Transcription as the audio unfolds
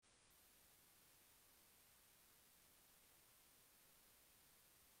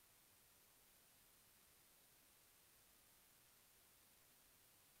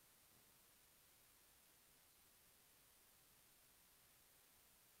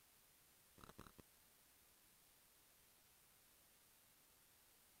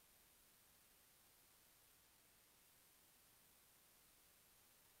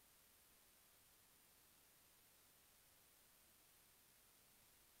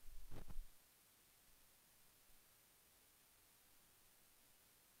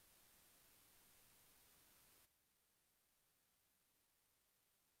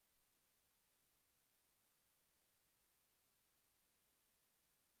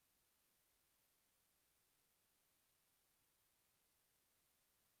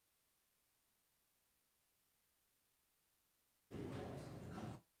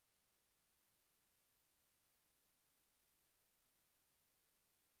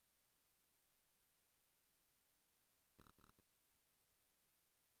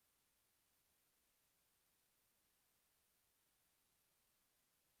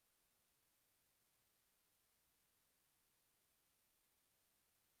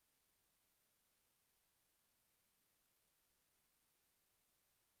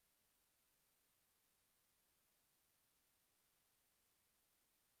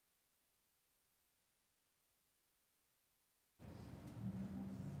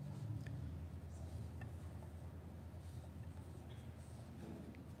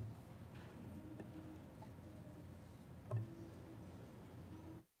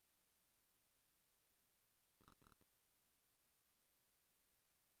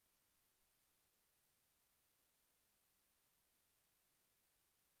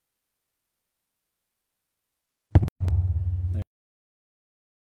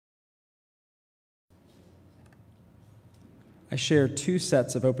I share two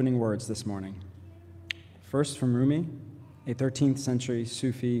sets of opening words this morning. First from Rumi, a 13th century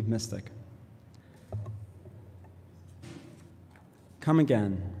Sufi mystic. Come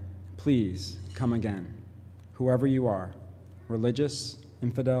again, please come again, whoever you are, religious,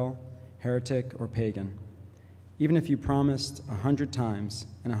 infidel, heretic, or pagan. Even if you promised 100 times,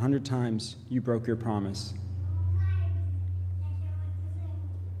 and 100 times you broke your promise.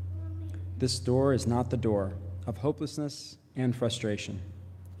 This door is not the door of hopelessness and frustration.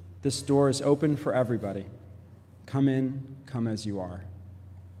 This door is open for everybody. Come in, come as you are.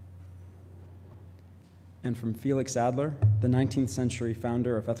 And from Felix Adler, the 19th century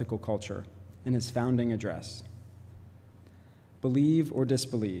founder of ethical culture, in his founding address. Believe or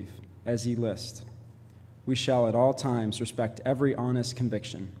disbelieve, as ye list. We shall at all times respect every honest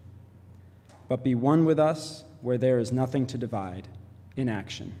conviction. But be one with us where there is nothing to divide, in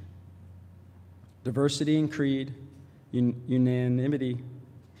action. Diversity in creed, unanimity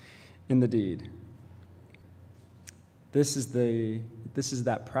in the deed. This is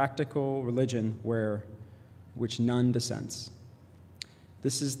that practical religion which none dissents.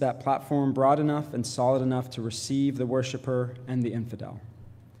 This is that platform broad enough and solid enough to receive the worshiper and the infidel.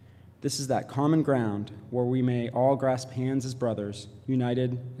 This is that common ground where we may all grasp hands as brothers,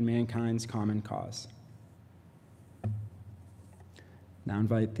 united in mankind's common cause. Now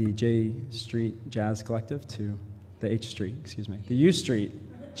invite the U Street Jazz Collective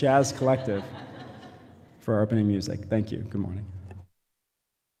for our opening music. Thank you. Good morning.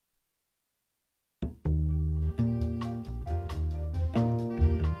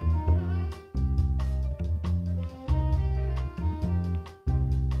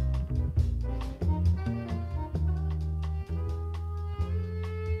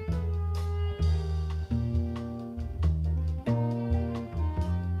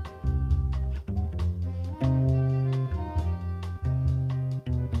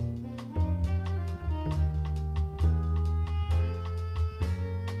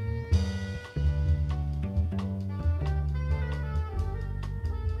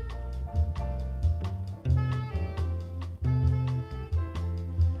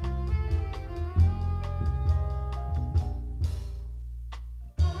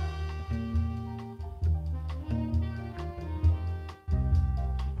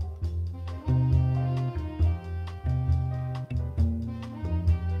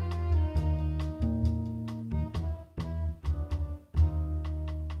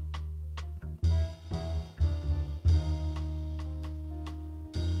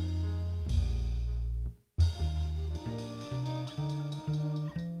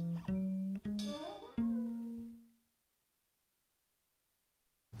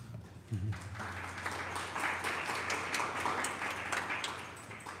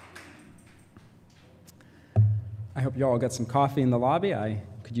 I hope you all got some coffee in the lobby. I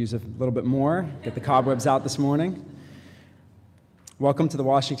could use a little bit more, get the cobwebs out this morning. Welcome to the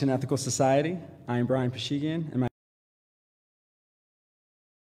Washington Ethical Society. I am Brian Pashigian, and my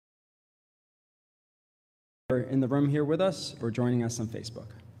are in the room here with us or joining us on Facebook.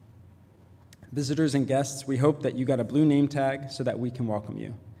 Visitors and guests, we hope that you got a blue name tag so that we can welcome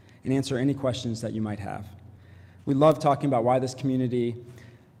you and answer any questions that you might have. We love talking about why this community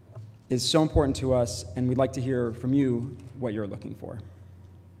is so important to us, and we'd like to hear from you what you're looking for.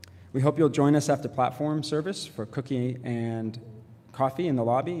 We hope you'll join us after platform service for cookie and coffee in the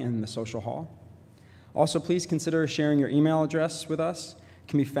lobby and the social hall. Also, please consider sharing your email address with us. It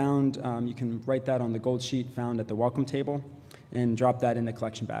can be found, you can write that on the gold sheet found at the welcome table and drop that in the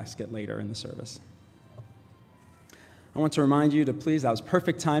collection basket later in the service. I want to remind you to please, that was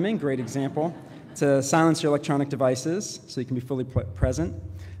perfect timing, great example, to silence your electronic devices so you can be fully present,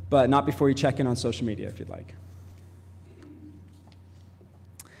 but not before you check in on social media if you'd like.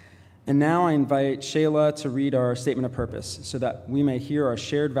 And now I invite Shayla to read our statement of purpose so that we may hear our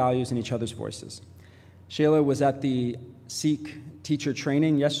shared values in each other's voices. Shayla was at the SEEK teacher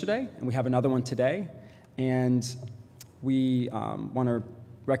training yesterday, and we have another one today. And we want to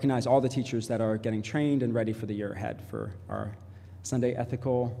recognize all the teachers that are getting trained and ready for the year ahead for our Sunday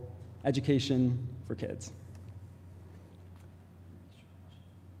ethical education for kids.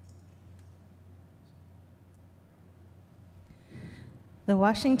 The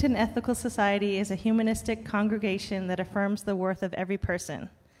Washington Ethical Society is a humanistic congregation that affirms the worth of every person.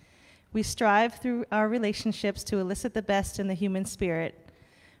 We strive through our relationships to elicit the best in the human spirit.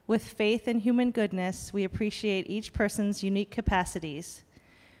 With faith in human goodness, we appreciate each person's unique capacities.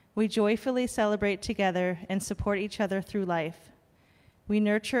 We joyfully celebrate together and support each other through life. We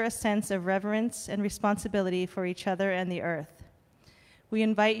nurture a sense of reverence and responsibility for each other and the earth. We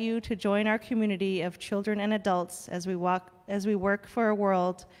invite you to join our community of children and adults as we walk as we work for a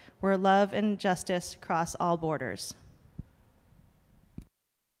world where love and justice cross all borders.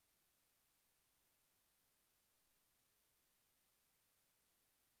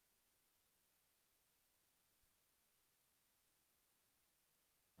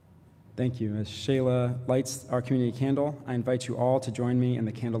 Thank you. As Shayla lights our community candle, I invite you all to join me in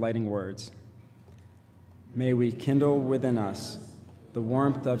the candle lighting words. May we kindle within us the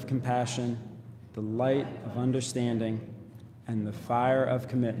warmth of compassion, the light of understanding, and the fire of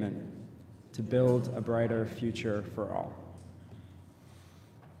commitment to build a brighter future for all.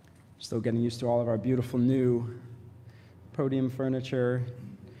 Still getting used to all of our beautiful new podium furniture,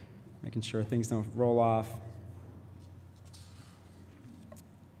 making sure things don't roll off.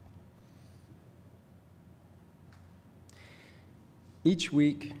 Each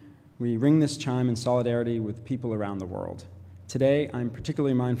week, we ring this chime in solidarity with people around the world. Today, I'm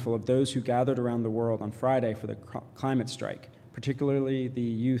particularly mindful of those who gathered around the world on Friday for the climate strike, particularly the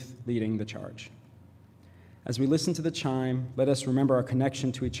youth leading the charge. As we listen to the chime, let us remember our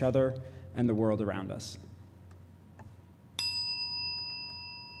connection to each other and the world around us.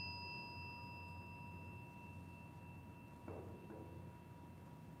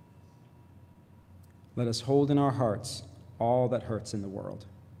 Let us hold in our hearts all that hurts in the world.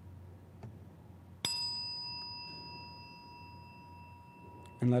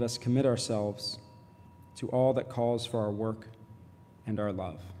 And let us commit ourselves to all that calls for our work and our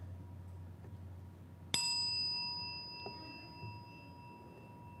love.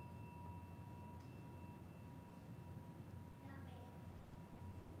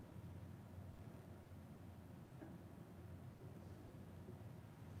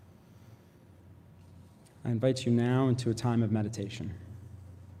 I invite you now into a time of meditation.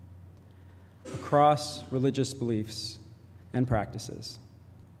 Across religious beliefs and practices,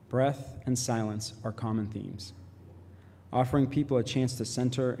 breath and silence are common themes, offering people a chance to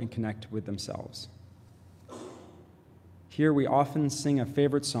center and connect with themselves. Here we often sing a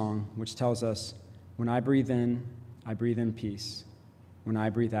favorite song which tells us, when I breathe in peace. When I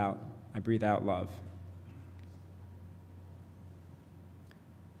breathe out love.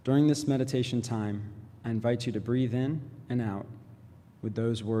 During this meditation time, I invite you to breathe in and out with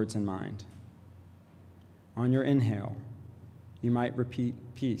those words in mind. On your inhale, you might repeat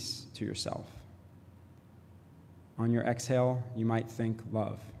peace to yourself. On your exhale, you might think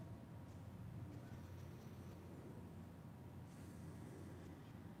love.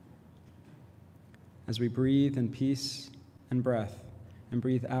 As we breathe in peace and breath and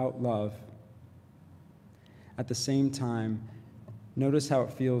breathe out love, at the same time, notice how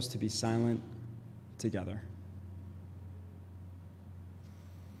it feels to be silent together.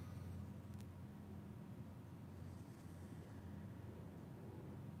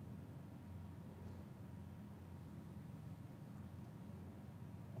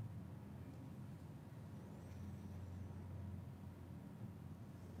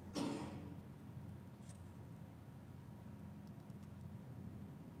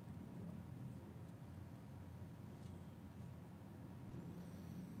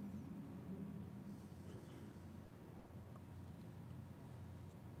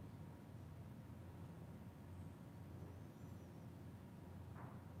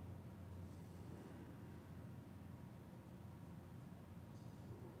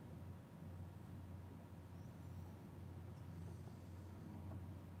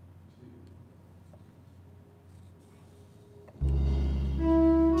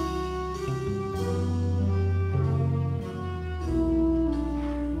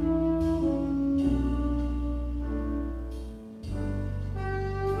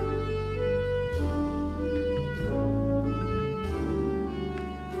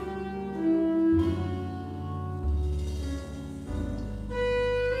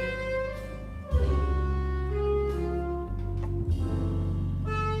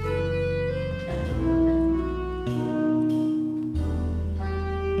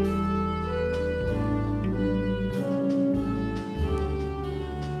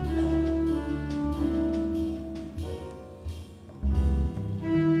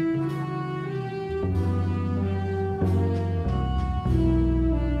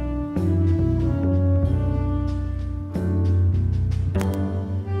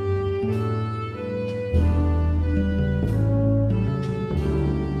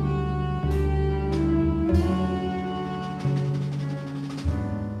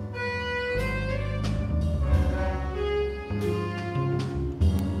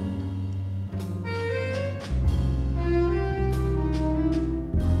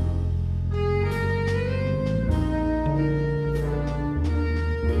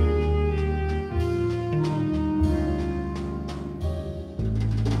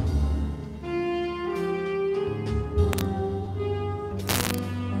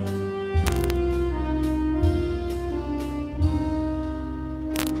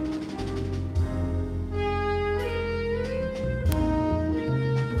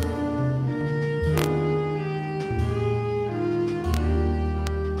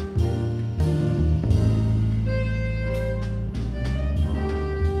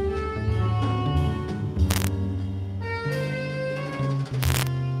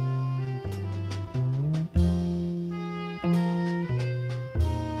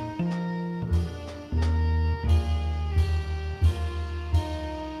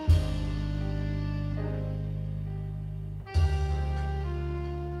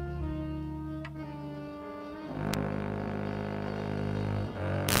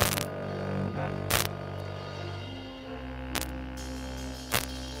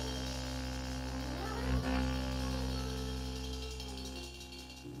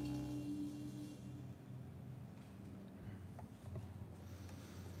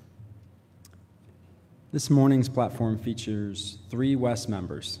 This morning's platform features 3 WES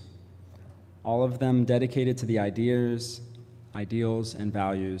members, all of them dedicated to the ideas, ideals, and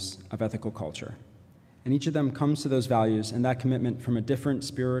values of ethical culture. And each of them comes to those values and that commitment from a different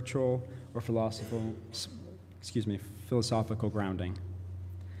spiritual or philosophical grounding.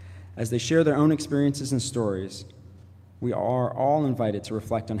 As they share their own experiences and stories, we are all invited to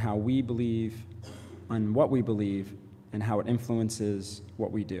reflect on how we believe, on what we believe, and how it influences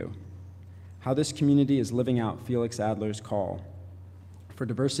what we do. How this community is living out Felix Adler's call for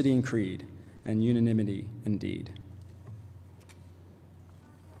diversity in creed and unanimity in deed.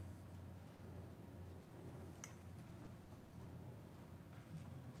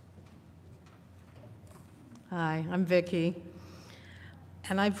 Hi, I'm Vicki,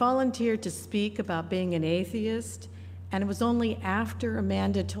 and I volunteered to speak about being an atheist, and it was only after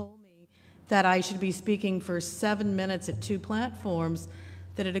Amanda told me that I should be speaking for 7 minutes at 2 platforms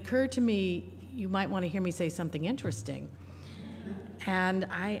that it occurred to me you might want to hear me say something interesting. And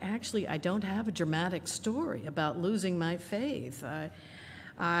I don't have a dramatic story about losing my faith.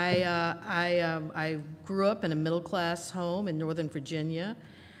 I grew up in a middle-class home in Northern Virginia.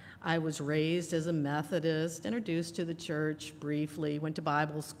 I was raised as a Methodist, introduced to the church briefly, went to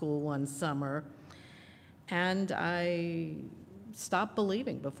Bible school one summer, and I stopped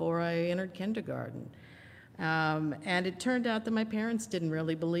believing before I entered kindergarten. And it turned out that my parents didn't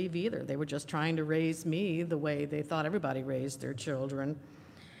really believe either. They were just trying to raise me the way they thought everybody raised their children.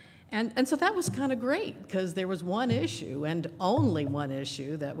 And so that was kind of great, because there was one issue, and only one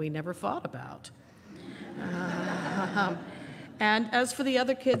issue, that we never fought about. And as for the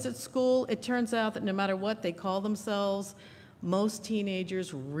other kids at school, it turns out that no matter what they call themselves, most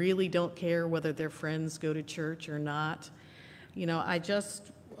teenagers really don't care whether their friends go to church or not. You know, I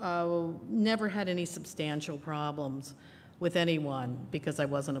just never had any substantial problems with anyone because I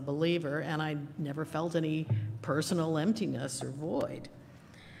wasn't a believer, and I never felt any personal emptiness or void.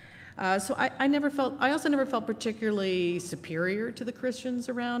 So I also never felt particularly superior to the Christians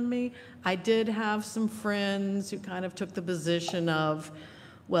around me. I did have some friends who kind of took the position of,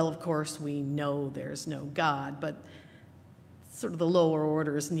 well, of course we know there's no God, but sort of the lower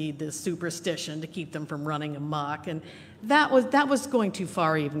orders need this superstition to keep them from running amok. And that was going too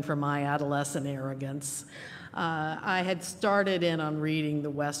far even for my adolescent arrogance. I had started in on reading the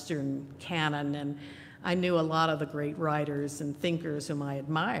Western canon, and I knew a lot of the great writers and thinkers whom I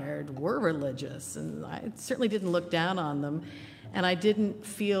admired were religious, and I certainly didn't look down on them, and I didn't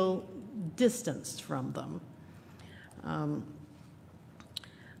feel distanced from them.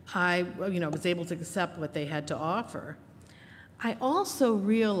 I was able to accept what they had to offer. I also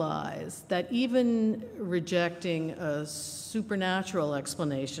realized that even rejecting a supernatural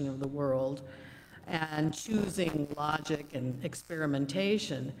explanation of the world and choosing logic and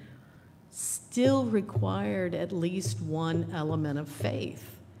experimentation still required at least one element of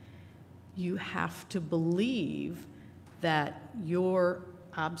faith. You have to believe that your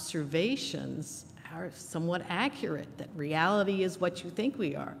observations are somewhat accurate, that reality is what you think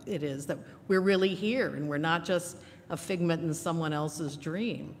it is, that we're really here and we're not just a figment in someone else's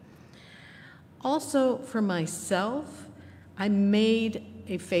dream. Also, for myself, I made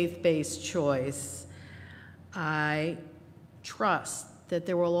a faith-based choice. I trust that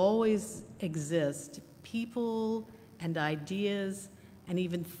there will always exist people and ideas and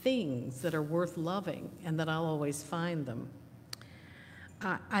even things that are worth loving, and that I'll always find them.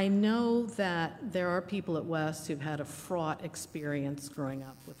 I know that there are people at West who've had a fraught experience growing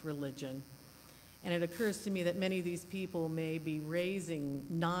up with religion, and it occurs to me that many of these people may be raising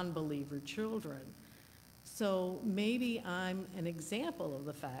non-believer children. So maybe I'm an example of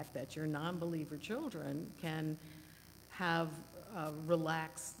the fact that your non-believer children can have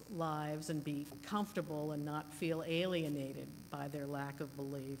relaxed lives and be comfortable and not feel alienated by their lack of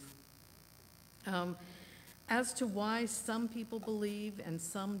belief. As to why some people believe and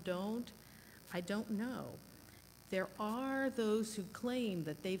some don't, I don't know. There are those who claim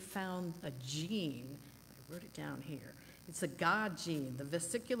that they've found a gene. I wrote it down here. It's a God gene, the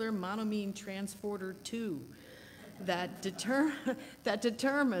vesicular monoamine transporter 2, that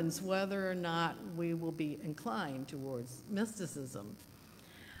determines whether or not we will be inclined towards mysticism.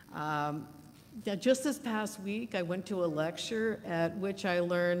 Just this past week, I went to a lecture at which I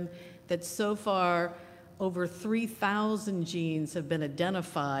learned that so far over 3,000 genes have been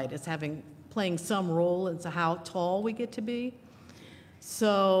identified as playing some role into how tall we get to be.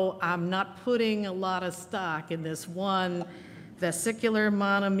 So I'm not putting a lot of stock in this one vesicular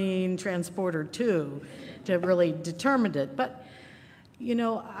monoamine transporter 2 to really determine it. But, you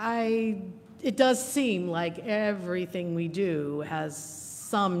know, it does seem like everything we do has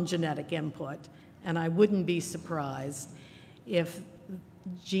some genetic input, And I wouldn't be surprised if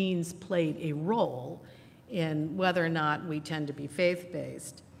genes played a role in whether or not we tend to be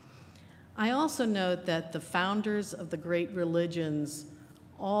faith-based. I also note that the founders of the great religions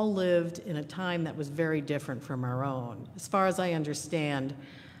all lived in a time that was very different from our own. As far as I understand,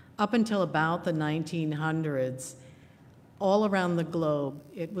 up until about the 1900s, all around the globe,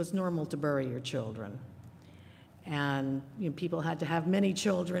 it was normal to bury your children. And people had to have many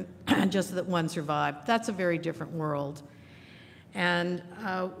children just so that one survived. That's a very different world. And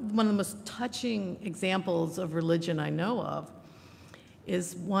one of the most touching examples of religion I know of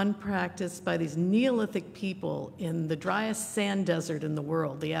is one practiced by these Neolithic people in the driest sand desert in the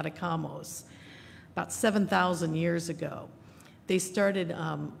world, the Atacamos, about 7,000 years ago. They started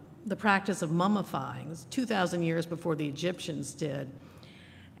the practice of mummifying 2,000 years before the Egyptians did.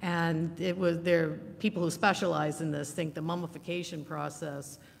 And there people who specialize in this think the mummification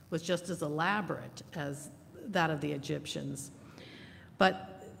process was just as elaborate as that of the Egyptians. But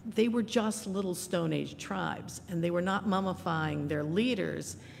they were just little Stone Age tribes, and they were not mummifying their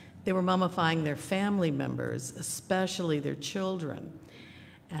leaders, they were mummifying their family members, especially their children.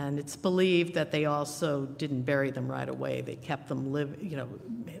 And it's believed that they also didn't bury them right away. They kept them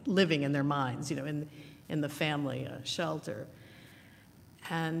living in their minds, in the family shelter.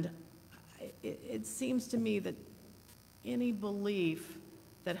 And it seems to me that any belief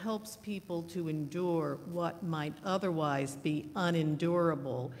that helps people to endure what might otherwise be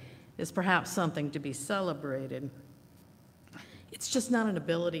unendurable is perhaps something to be celebrated. It's just not an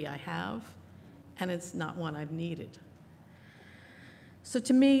ability I have, and it's not one I've needed. So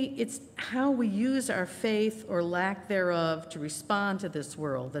to me, it's how we use our faith or lack thereof to respond to this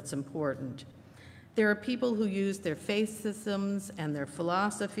world that's important. There are people who use their faith systems and their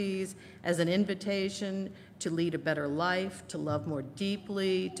philosophies as an invitation to lead a better life, to love more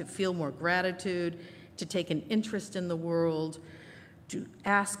deeply, to feel more gratitude, to take an interest in the world, to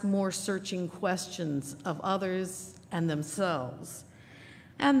ask more searching questions of others and themselves.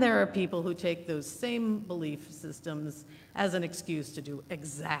 And there are people who take those same belief systems as an excuse to do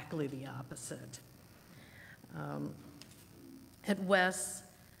exactly the opposite. At Wes,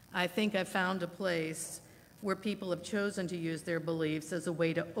 I think I found a place where people have chosen to use their beliefs as a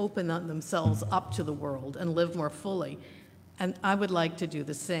way to open themselves up to the world and live more fully. And I would like to do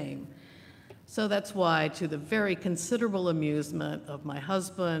the same. So that's why, to the very considerable amusement of my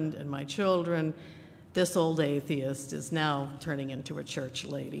husband and my children, this old atheist is now turning into a church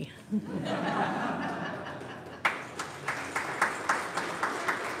lady.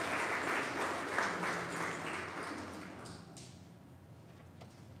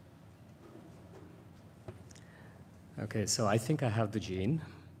 Okay, so I think I have the gene,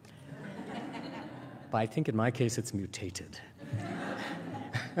 but I think in my case it's mutated.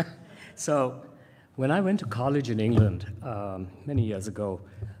 So when I went to college in England many years ago,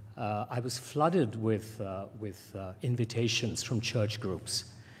 I was flooded with invitations from church groups,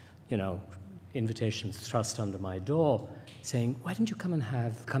 invitations thrust under my door saying, why don't you come and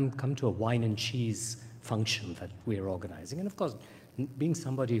come to a wine and cheese function that we're organizing? And of course, being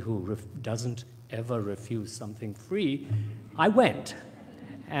somebody who doesn't ever refuse something free, I went.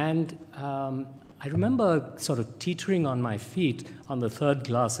 And I remember sort of teetering on my feet on the third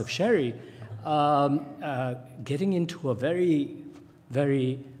glass of sherry, getting into a very,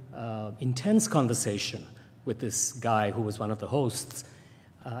 very intense conversation with this guy who was one of the hosts.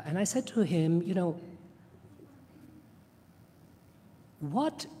 And I said to him,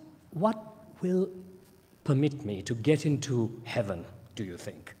 what will permit me to get into heaven, do you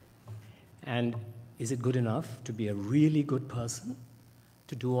think? And is it good enough to be a really good person,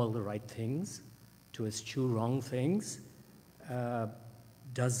 to do all the right things, to eschew wrong things?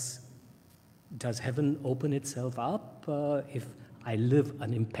 Does heaven open itself up if I live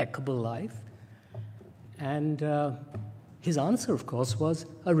an impeccable life? And his answer, of course, was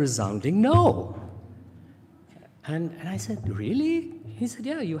a resounding no. And I said, really? He said,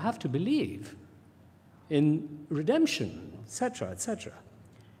 yeah, you have to believe in redemption, etc., etc.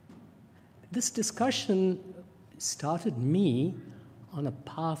 This discussion started me on a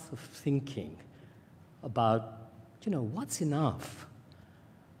path of thinking about, what's enough?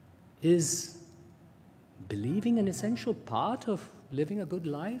 Is believing an essential part of living a good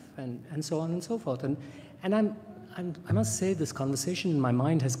life, and so on and so forth. And I must say, this conversation in my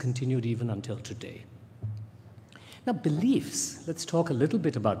mind has continued even until today. Now, beliefs, let's talk a little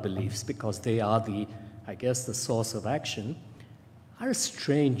bit about beliefs, because they are the source of action, are a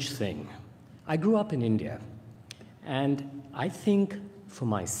strange thing. I grew up in India, and I think for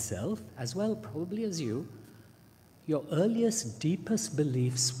myself, as well probably as you, your earliest, deepest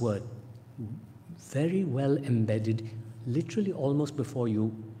beliefs were very well embedded, literally almost before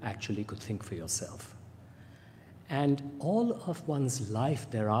you actually could think for yourself. And all of one's life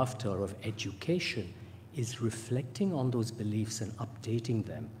thereafter of education is reflecting on those beliefs and updating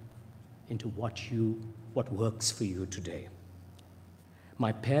them into what works for you today.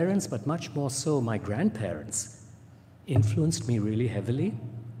 My parents, but much more so my grandparents, influenced me really heavily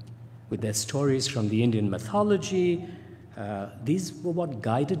with their stories from the Indian mythology. These were what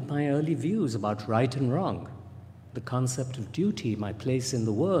guided my early views about right and wrong, the concept of duty, my place in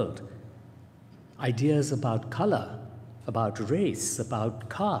the world, ideas about color, about race, about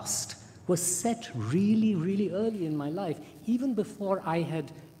caste, were set really, really early in my life, even before I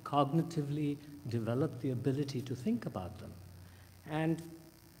had cognitively developed the ability to think about them. And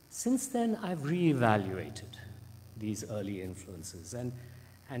since then, I've reevaluated these early influences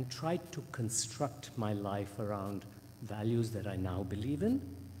and tried to construct my life around values that I now believe in.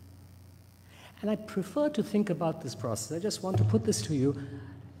 And I prefer to think about this process, I just want to put this to you,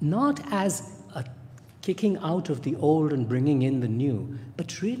 not as a kicking out of the old and bringing in the new,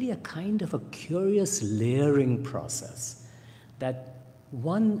 but really a kind of a curious layering process that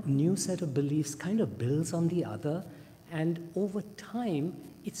one new set of beliefs kind of builds on the other, and over time,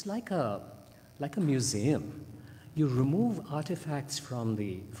 it's like a museum. You remove artifacts from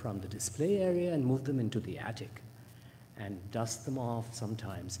the display area and move them into the attic and dust them off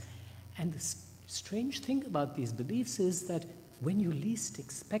sometimes. And the strange thing about these beliefs is that when you least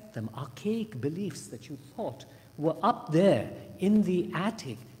expect them, archaic beliefs that you thought were up there in the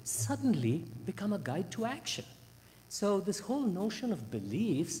attic suddenly become a guide to action. So this whole notion of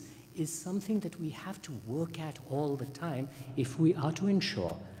beliefs is something that we have to work at all the time if we are to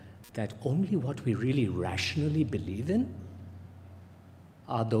ensure that only what we really rationally believe in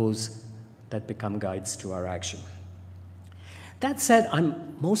are those that become guides to our action. That said,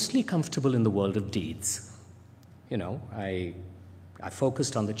 I'm mostly comfortable in the world of deeds. You know, I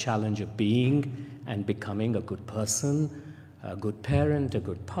focused on the challenge of being and becoming a good person, a good parent, a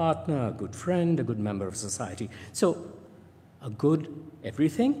good partner, a good friend, a good member of society. So a good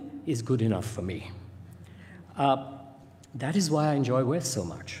everything is good enough for me. That is why I enjoy West so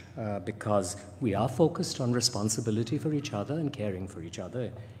much, because we are focused on responsibility for each other and caring for each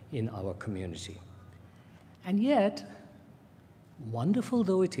other in our community. And yet, wonderful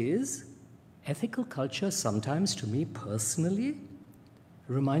though it is, ethical culture sometimes, to me personally,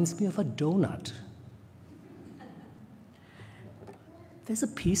 reminds me of a donut. There's a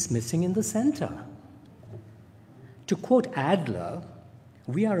piece missing in the center. To quote Adler,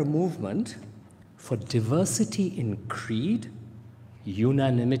 we are a movement for diversity in creed,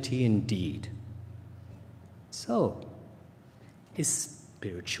 unanimity in deed. So, is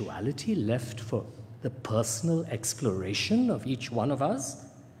spirituality left for the personal exploration of each one of us?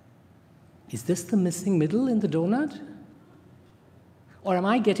 Is this the missing middle in the donut? Or am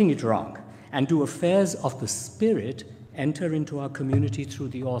I getting it wrong? And do affairs of the spirit enter into our community through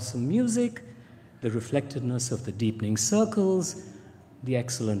the awesome music, the reflectedness of the deepening circles, the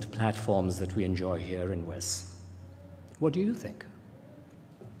excellent platforms that we enjoy here in West? What do you think?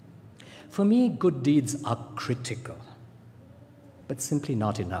 For me, good deeds are critical, but simply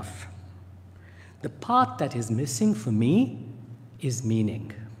not enough. The part that is missing for me is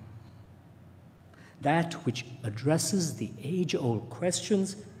meaning. That which addresses the age-old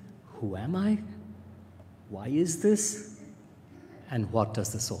questions, who am I? Why is this? And what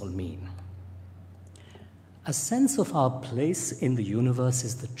does this all mean? A sense of our place in the universe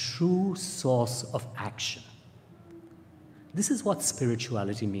is the true source of action. This is what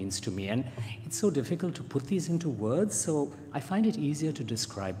spirituality means to me, and it's so difficult to put these into words, so I find it easier to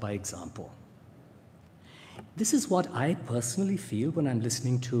describe by example. This is what I personally feel when I'm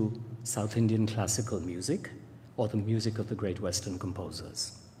listening to South Indian classical music or the music of the great Western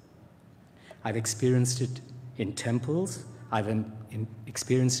composers. I've experienced it in temples, I've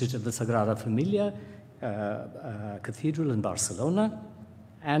experienced it at the Sagrada Familia Cathedral in Barcelona,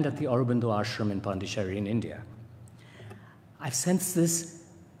 and at the Aurobindo Ashram in Pondicherry in India. I've sensed this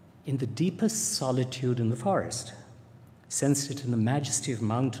in the deepest solitude in the forest, sensed it in the majesty of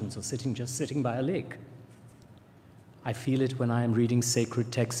mountains or just sitting by a lake. I feel it when I am reading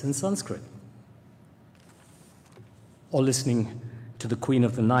sacred texts in Sanskrit, or listening to the Queen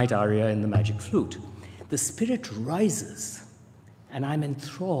of the Night aria in the Magic Flute. The spirit rises, and I'm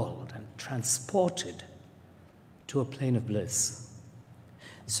enthralled and transported to a plane of bliss.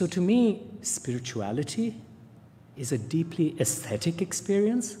 So to me, spirituality is a deeply aesthetic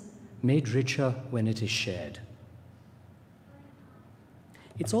experience made richer when it is shared.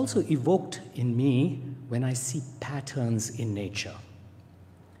 It's also evoked in me when I see patterns in nature.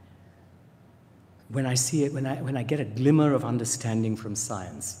 when I see it, when I get a glimmer of understanding from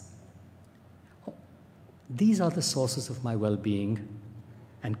science. These are the sources of my well-being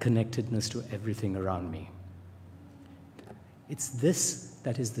and connectedness to everything around me. It's this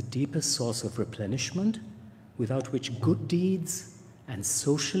that is the deepest source of replenishment, without which good deeds and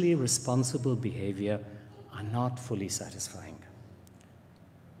socially responsible behavior are not fully satisfying.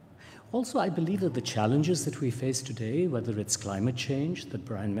 Also, I believe that the challenges that we face today, whether it's climate change that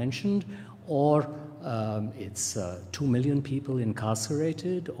Brian mentioned, or it's 2 million people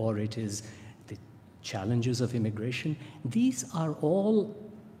incarcerated, or it is the challenges of immigration, these are all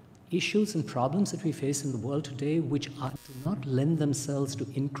issues and problems that we face in the world today which do not lend themselves to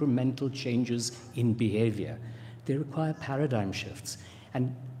incremental changes in behavior. They require paradigm shifts.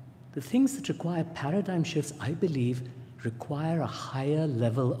 And the things that require paradigm shifts, I believe, require a higher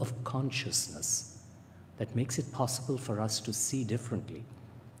level of consciousness that makes it possible for us to see differently.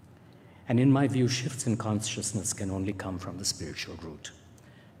 And in my view, shifts in consciousness can only come from the spiritual root.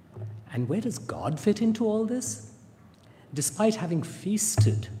 And where does God fit into all this? Despite having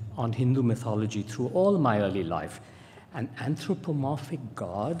feasted on Hindu mythology through all my early life, an anthropomorphic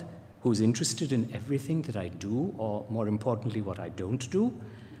God who's interested in everything that I do, or more importantly, what I don't do,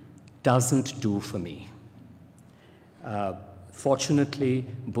 doesn't do for me. Fortunately,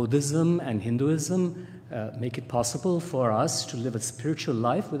 Buddhism and Hinduism make it possible for us to live a spiritual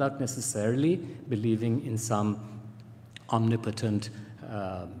life without necessarily believing in some omnipotent,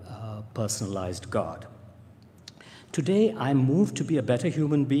 personalized God. Today, I'm moved to be a better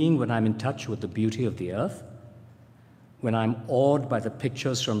human being when I'm in touch with the beauty of the earth, when I'm awed by the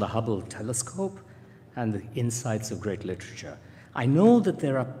pictures from the Hubble telescope and the insights of great literature. I know that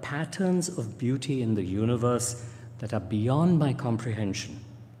there are patterns of beauty in the universe that are beyond my comprehension,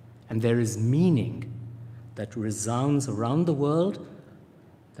 and there is meaning that resounds around the world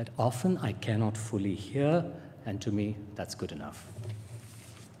that often I cannot fully hear, and to me, that's good enough.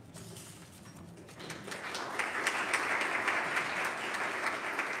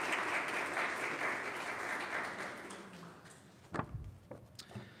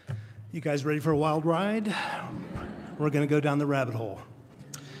 You guys ready for a wild ride? We're going to go down the rabbit hole.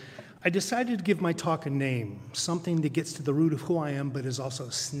 I decided to give my talk a name, something that gets to the root of who I am, but is also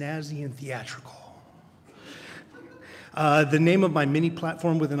snazzy and theatrical. The name of my mini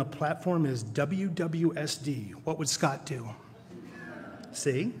platform within a platform is WWSD. What would Scott do?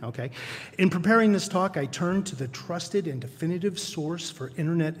 See? Okay. In preparing this talk, I turned to the trusted and definitive source for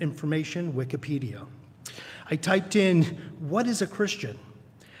internet information, Wikipedia. I typed in, "What is a Christian?"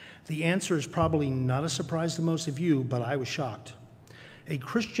 The answer is probably not a surprise to most of you, but I was shocked. A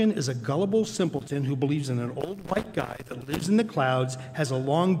Christian is a gullible simpleton who believes in an old white guy that lives in the clouds, has a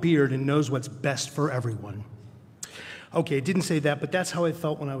long beard, and knows what's best for everyone. Okay, it didn't say that, but that's how I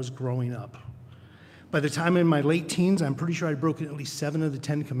felt when I was growing up. By the time in my late teens, I'm pretty sure I'd broken at least 7 of the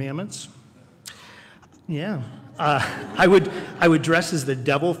 10 commandments. Yeah. I would dress as the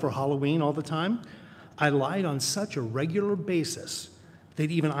devil for Halloween all the time. I lied on such a regular basis that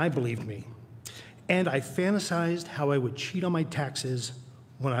even I believed me. And I fantasized how I would cheat on my taxes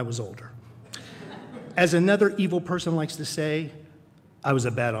when I was older. As another evil person likes to say, I was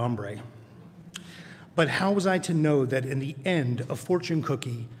a bad hombre. But how was I to know that in the end, a fortune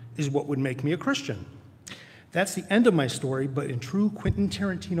cookie is what would make me a Christian? That's the end of my story, but in true Quentin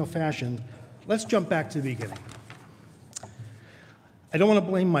Tarantino fashion, let's jump back to the beginning. I don't want to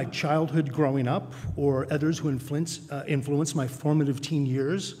blame my childhood growing up or others who influenced my formative teen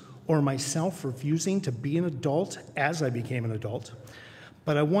years or myself refusing to be an adult as I became an adult,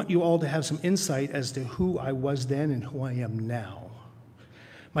 but I want you all to have some insight as to who I was then and who I am now.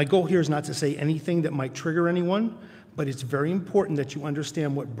 My goal here is not to say anything that might trigger anyone, but it's very important that you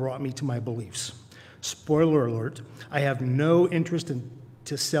understand what brought me to my beliefs. Spoiler alert, I have no interest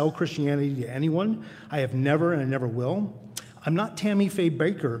to sell Christianity to anyone. I have never and I never will. I'm not Tammy Faye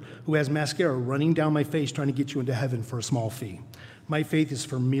Baker, who has mascara running down my face trying to get you into heaven for a small fee. My faith is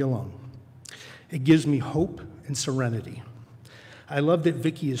for me alone. It gives me hope and serenity. I love that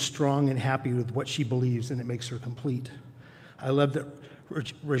Vicky is strong and happy with what she believes, and it makes her complete. I love that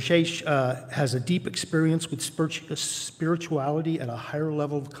Rajesh has a deep experience with spirituality at a higher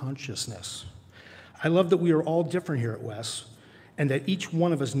level of consciousness. I love that we are all different here at Wes, and that each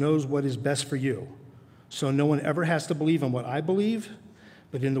one of us knows what is best for you. So no one ever has to believe in what I believe,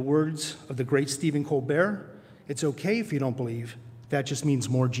 but in the words of the great Stephen Colbert, it's okay if you don't believe. That just means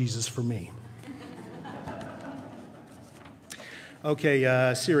more Jesus for me.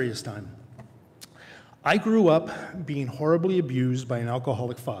 Okay, serious time. I grew up being horribly abused by an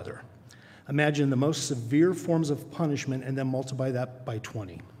alcoholic father. Imagine the most severe forms of punishment and then multiply that by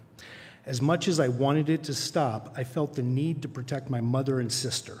 20. As much as I wanted it to stop, I felt the need to protect my mother and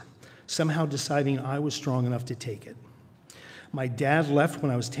sister, somehow deciding I was strong enough to take it. My dad left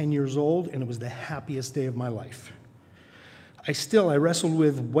when I was 10 years old, and it was the happiest day of my life. I wrestled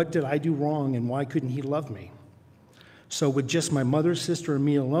with what did I do wrong and why couldn't he love me? So with just my mother, sister, and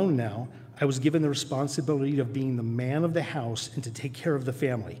me alone now, I was given the responsibility of being the man of the house and to take care of the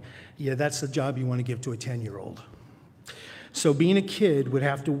family. Yeah, that's the job you want to give to a 10-year-old. So being a kid would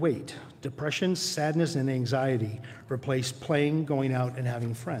have to wait. Depression, sadness, and anxiety replaced playing, going out, and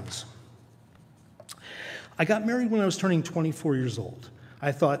having friends. I got married when I was turning 24 years old.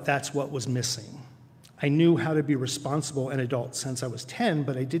 I thought that's what was missing. I knew how to be responsible and adult since I was 10,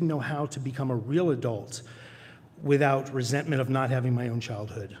 but I didn't know how to become a real adult without resentment of not having my own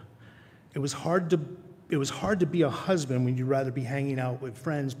childhood. It was hard to be a husband when you'd rather be hanging out with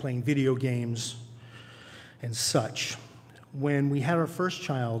friends, playing video games, and such. When we had our first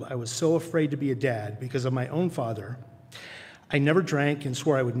child, I was so afraid to be a dad because of my own father. I never drank and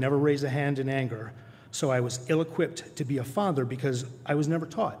swore I would never raise a hand in anger, so I was ill-equipped to be a father because I was never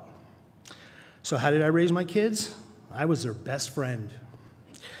taught. So how did I raise my kids? I was their best friend.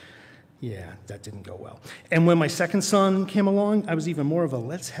 Yeah, that didn't go well. And when my second son came along, I was even more of a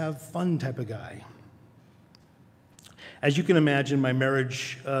let's have fun type of guy. As you can imagine, my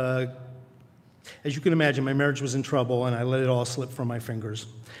marriage was in trouble, and I let it all slip from my fingers.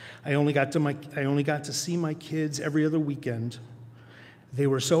 I only got to see my kids every other weekend. They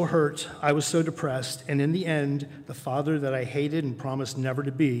were so hurt, I was so depressed, and in the end, the father that I hated and promised never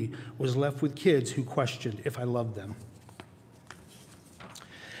to be was left with kids who questioned if I loved them.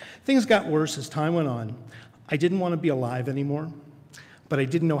 Things got worse as time went on. I didn't want to be alive anymore, but I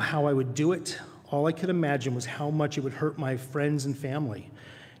didn't know how I would do it. All I could imagine was how much it would hurt my friends and family.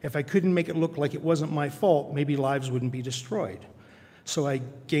 If I couldn't make it look like it wasn't my fault, maybe lives wouldn't be destroyed. So I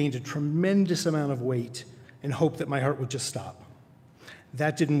gained a tremendous amount of weight and hoped that my heart would just stop.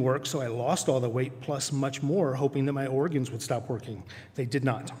 That didn't work, so I lost all the weight plus much more, hoping that my organs would stop working. They did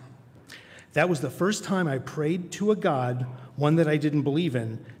not. That was the first time I prayed to a God, one that I didn't believe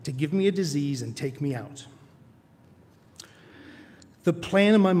in, to give me a disease and take me out. The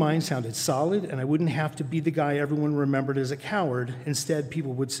plan in my mind sounded solid, and I wouldn't have to be the guy everyone remembered as a coward. Instead,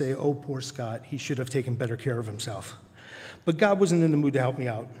 people would say, "Oh, poor Scott, he should have taken better care of himself." But God wasn't in the mood to help me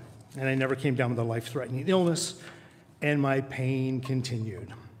out, and I never came down with a life-threatening illness, and my pain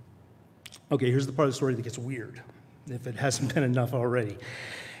continued. Okay, here's the part of the story that gets weird, if it hasn't been enough already.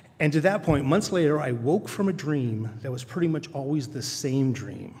 And to that point, months later, I woke from a dream that was pretty much always the same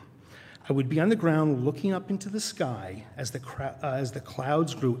dream. I would be on the ground looking up into the sky as the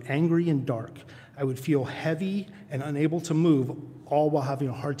clouds grew angry and dark. I would feel heavy and unable to move, all while having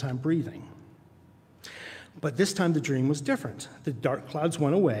a hard time breathing. But this time the dream was different. The dark clouds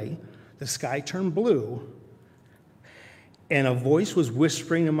went away, the sky turned blue, and a voice was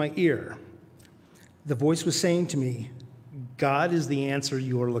whispering in my ear. The voice was saying to me, "God is the answer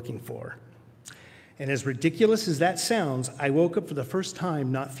you are looking for." And as ridiculous as that sounds, I woke up for the first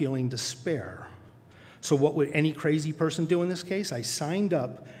time not feeling despair. So what would any crazy person do in this case? I signed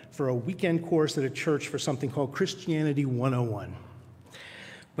up for a weekend course at a church for something called Christianity 101.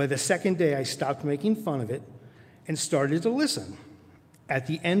 By the second day, I stopped making fun of it and started to listen. At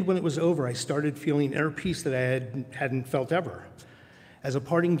the end, when it was over, I started feeling inner peace that I hadn't felt ever. As a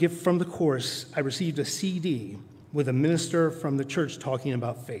parting gift from the course, I received a CD with a minister from the church talking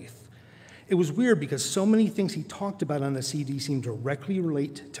about faith. It was weird because so many things he talked about on the CD seemed directly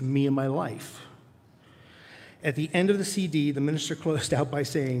relate to me and my life. At the end of the CD, the minister closed out by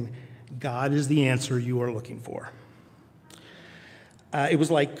saying, "God is the answer you are looking for." It was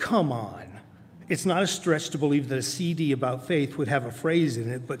like, come on. It's not a stretch to believe that a CD about faith would have a phrase in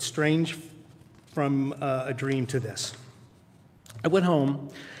it, but strange from a dream to this. I went home,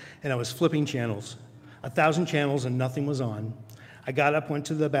 and I was flipping channels. 1,000 channels, and nothing was on. I got up, went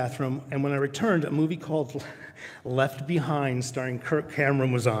to the bathroom, and when I returned, a movie called Left Behind, starring Kirk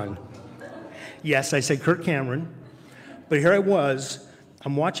Cameron, was on. Yes, I said Kirk Cameron. But here I was,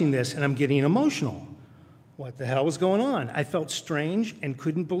 I'm watching this, and I'm getting emotional. What the hell was going on? I felt strange and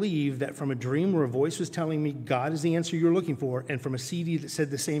couldn't believe that from a dream where a voice was telling me God is the answer you're looking for, and from a CD that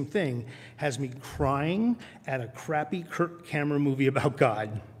said the same thing, has me crying at a crappy Kirk Cameron movie about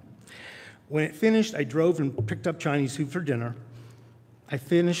God. When it finished, I drove and picked up Chinese food for dinner. I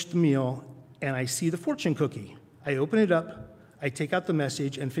finished the meal, and I see the fortune cookie. I open it up, I take out the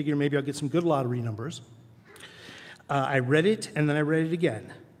message, and figure maybe I'll get some good lottery numbers. I read it, and then I read it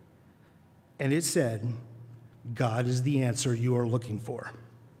again. And it said, "God is the answer you are looking for."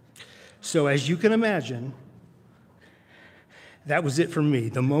 So as you can imagine, that was it for me.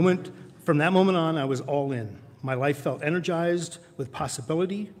 The moment From that moment on, I was all in. My life felt energized with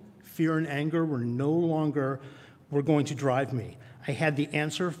possibility. Fear and anger were no longer going to drive me. I had the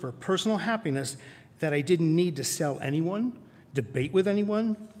answer for personal happiness that I didn't need to sell anyone, debate with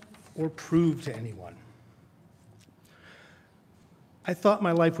anyone, or prove to anyone. I thought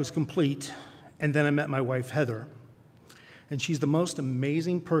my life was complete, and then I met my wife, Heather, and she's the most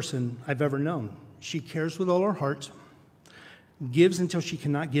amazing person I've ever known. She cares with all her heart, gives until she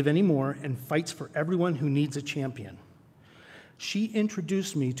cannot give anymore, and fights for everyone who needs a champion. She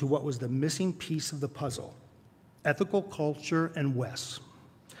introduced me to what was the missing piece of the puzzle: ethical culture and Wes.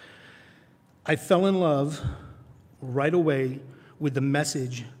 I fell in love right away with the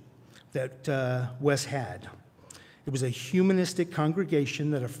message that Wes had. It was a humanistic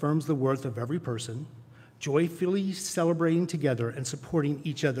congregation that affirms the worth of every person, joyfully celebrating together and supporting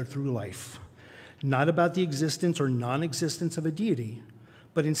each other through life. Not about the existence or non-existence of a deity,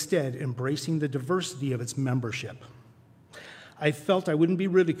 but instead embracing the diversity of its membership. I felt I wouldn't be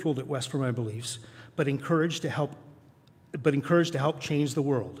ridiculed at Wes for my beliefs, but encouraged to help change the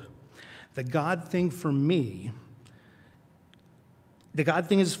world. The God thing is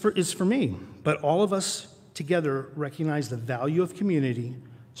for me, but all of us together recognize the value of community,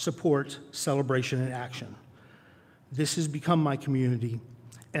 support, celebration, and action. This has become my community,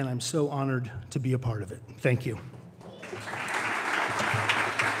 and I'm so honored to be a part of it. Thank you.